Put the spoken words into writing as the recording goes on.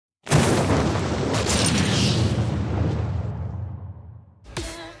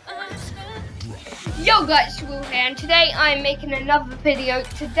Yo guys, Will here, and today I am making another video.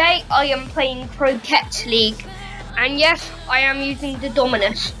 Today I am playing Croquette League, and yes, I am using the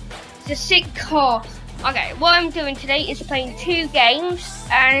Dominus. It's a sick car. Okay, what I'm doing today is playing 2 games,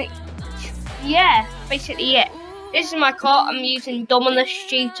 and yeah, basically it. This is my car. I'm using Dominus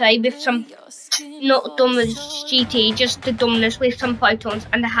GT with some, not Dominus GT, just the Dominus with some photons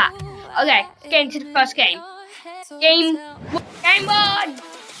and a hat. Okay, let's get into the first game. Game 1.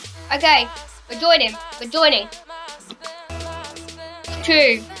 Okay. We're joining.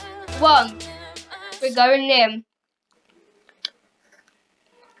 2, 1. We're going in.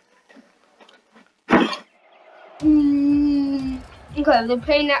 Okay, we're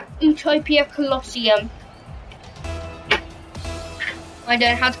playing at Utopia Colosseum. I don't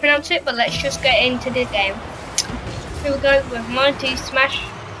know how to pronounce it, but let's just get into the game. Here we go with Mighty Smash.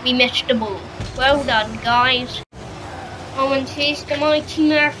 We missed the ball. Well done, guys. Oh, and here's the Mighty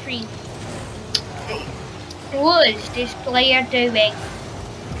Murphy. What is this player doing?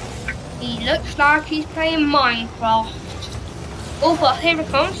 He looks like he's playing Minecraft. Oh, but here it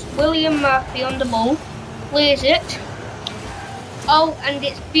comes. William Murphy on the ball. Where is it? Oh, and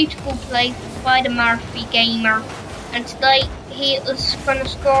it's beautiful play by the Murphy gamer. And today he is gonna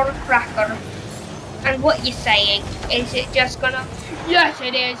score a cracker. And what you're saying? Is it just gonna? Yes,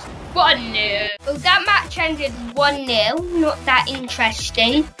 it is. 1-0. Well, that match ended 1-0. Not that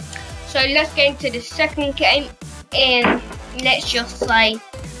interesting. So let's get into the second game, and let's just say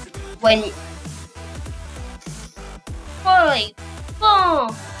when 5, 4,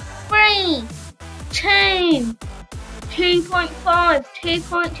 3, 2, 2.5,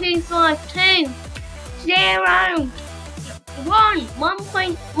 2.25, 2, 0, 1,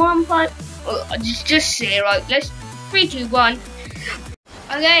 1.15. Oh, just 0. Let's 3, 2, 1.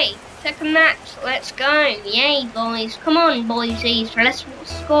 Okay, second match. Let's go. Yay, boys. Come on, boysies. Let's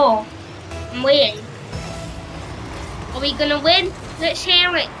score. Win. Are we gonna win? Let's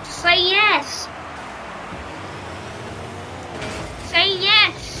hear it. Say yes. Say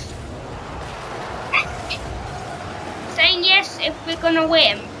yes. Say yes if we're gonna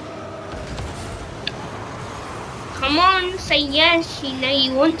win. Come on, say yes. You know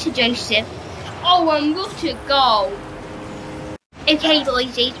you want to, Joseph. Oh, and what a goal. Okay,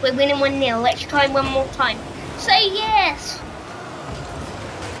 boysies, we're winning 1-0. Let's try one more time. Say yes.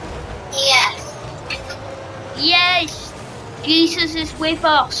 Yes. Yes. Jesus is with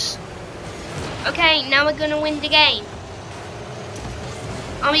us. Okay, now we're gonna win the game.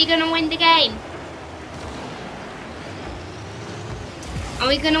 Are we gonna win the game? Are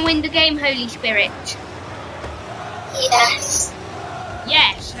we gonna win the game, Holy Spirit? Yes.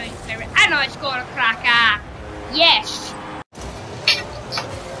 Yes, Holy Spirit. And I scored a cracker. Yes.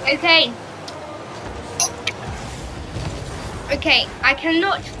 Okay. Okay, I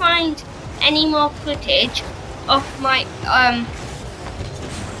cannot find any more footage of my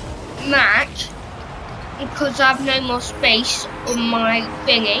match because I have no more space on my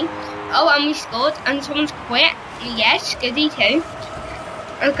thingy. Oh, and we scored, and someone's quit. Yes, goody too.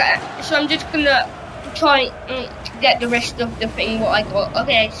 Okay, so I'm just gonna try to get the rest of the thing what I got.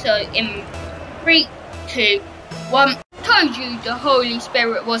 Okay, so in 3, 2, 1. Told you the Holy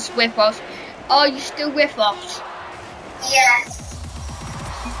Spirit was with us. Are you still with us? Yes.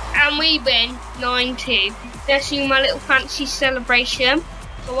 And we win 9-2. Let's see my little fancy celebration.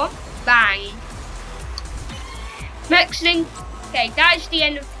 Go on. Bang. Next thing. Okay, that is the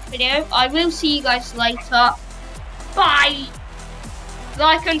end of the video. I will see you guys later. Bye.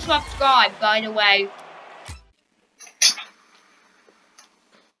 Like and subscribe, by the way.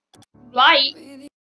 Like.